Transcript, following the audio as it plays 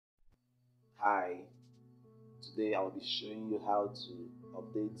Hi, today I'll be showing you how to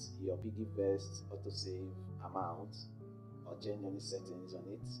update your Piggyvest autosave amount or change any settings on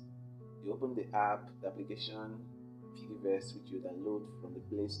it. You open the app, the application Piggyvest, which you download from the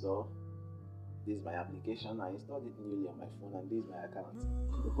Play Store. This is my application. I installed it newly on my phone, and this is my account.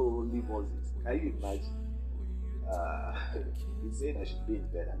 Holy Moses, can you imagine? It's saying I should be in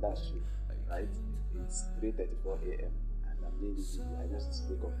bed, and that's true, right? It's 3:34 a.m. and I'm doing this video. I just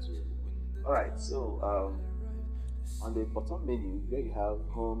wake up to. All right, so on the bottom menu where you have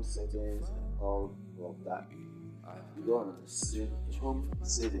home settings and all of that, you go on home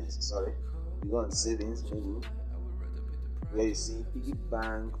settings. Sorry, you go on savings menu where you see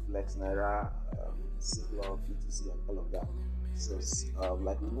Piggybank, Flex Naira, Siglo, BTC, and all of that. So,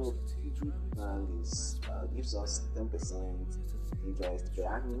 like we know, Piggybank gives us 10% interest per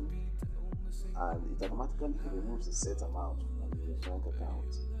annum, and it automatically removes a set amount from your bank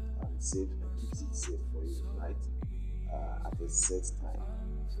account and keeps it safe for you, right? At a set time.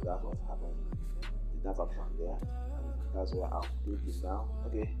 So that's what happened. That option there, and that's where I'll click it now.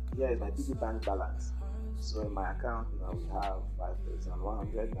 Okay, here is my Piggybank balance. So in my account now we have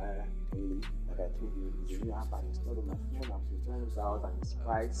 5,100 naira only. Like I told you, it's a new app I installed on my phone. I'm preparing it out, and it's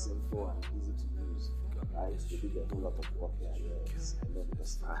quite simple and easy to use. Right? They did a whole lot of work here. Yes, I know,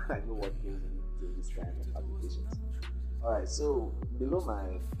 because I know what goes into this kind of applications. Alright, so below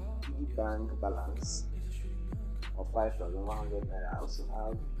my Piggybank balance of 5,100 naira, I also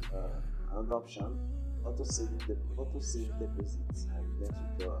have another option, auto save deposits, and then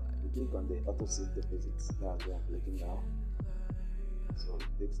you click on the auto save deposits. That's where I'm clicking now. So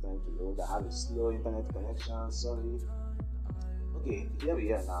it takes time to load. I have a slow internet connection, sorry. Okay, here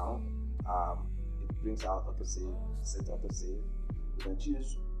we are now. It brings out auto save, set auto save. You can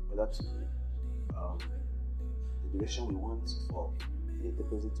choose whether to the duration we want for the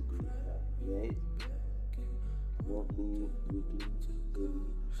deposit to be made, monthly, weekly, daily,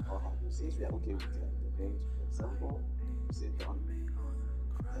 or how you say. If we are okay with the range, for example, say done,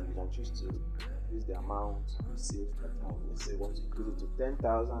 and you can choose to increase the amount you save per time. Let's say we want to increase it to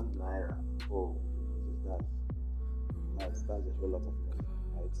 10,000 naira. Oh, that's a whole lot of money,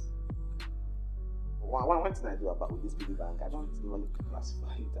 right? One thing I do about with this Piggybank, I don't normally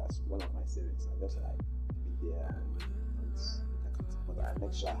classify it as one of my savings. I just like be there and look at it, but I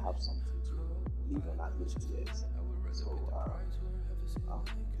make sure I have something to live on at least years. So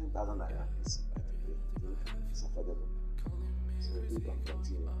 10,000 naira is it's affordable. So we can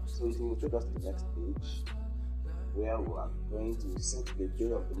continue. So it will take us to the next page where we are going to set the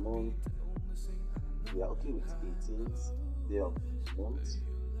day of the month. We are okay with 18th day of the month,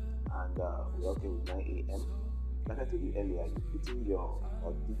 and we're okay with 9 a.m. Like I told you earlier, you put in your,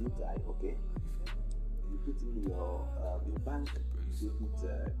 or did I? Okay, you put in your bank debit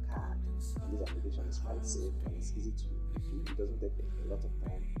card. This application is quite safe and it's easy to do. It doesn't take a lot of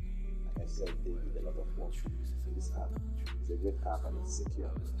time. Like I said, they did a lot of work. This app is a great app and it's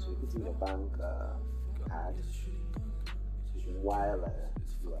secure. So you put in your bank card while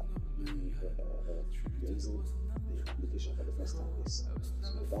you are using the application for the first time. Yes.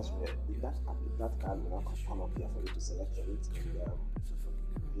 So that's where that card will now come up here for you to select it. And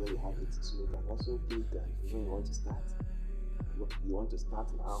here you have it. So you can also click when you want to start. You want to start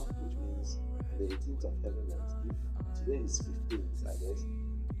now, which means the 18th of every month. If today is 15th, I guess.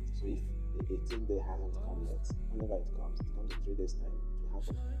 So if the 18th day hasn't come yet, whenever it comes in 3 days time, it will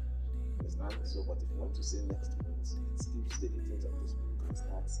happen. Understand? So, but if you want to say next month, it skips the 18th of this month and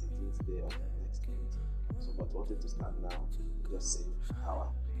starts the 18th day of next month. So, but wanted to start now, just save our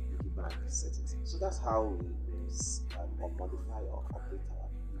Piggybank settings. So that's how we modify or update our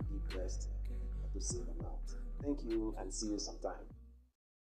Piggyvest to save amount. Thank you, and see you sometime.